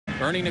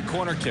earning a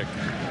corner kick.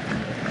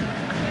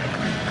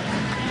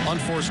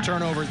 Unforced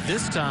turnover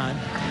this time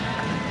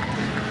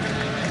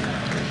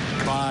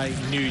by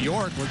New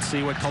York. Let's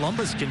see what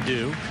Columbus can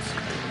do.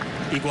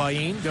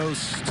 Higuain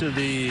goes to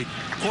the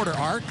quarter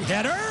arc.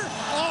 Header.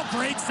 Oh,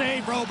 great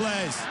save,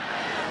 Robles.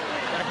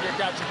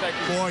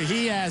 Boy,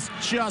 he has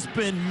just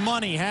been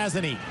money,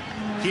 hasn't he,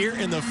 here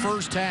in the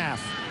first half.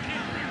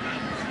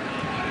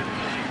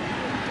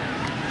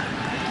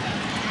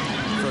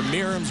 From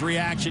Miriam's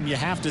reaction, you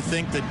have to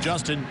think that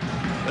Justin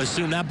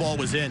assumed that ball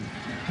was in.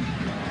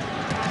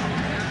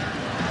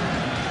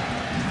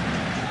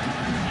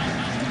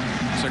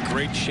 It's a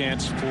great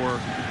chance for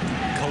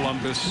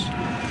Columbus.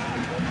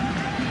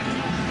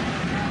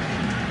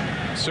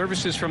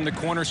 Services from the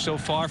corner so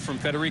far from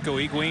Federico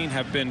Higuain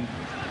have been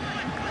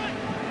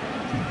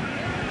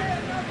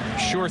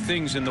sure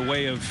things in the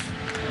way of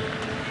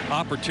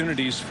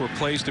opportunities for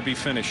plays to be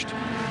finished.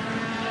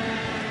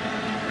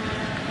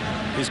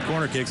 His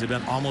corner kicks have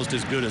been almost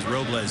as good as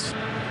Robles'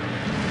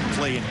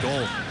 play in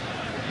goal.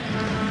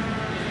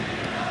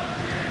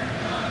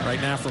 Right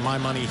now, for my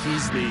money,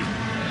 he's the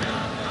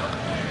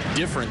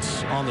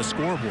difference on the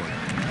scoreboard.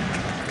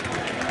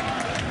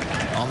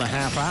 On the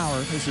half hour,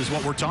 this is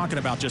what we're talking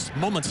about just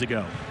moments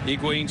ago.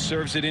 Higuain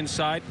serves it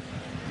inside.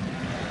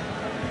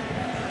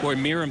 Boy,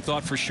 Miriam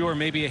thought for sure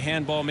maybe a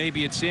handball,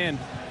 maybe it's in.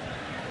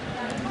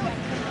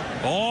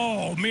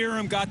 Oh,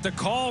 Miriam got the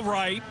call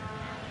right.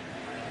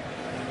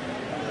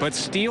 But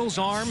Steele's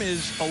arm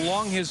is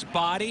along his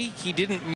body. He didn't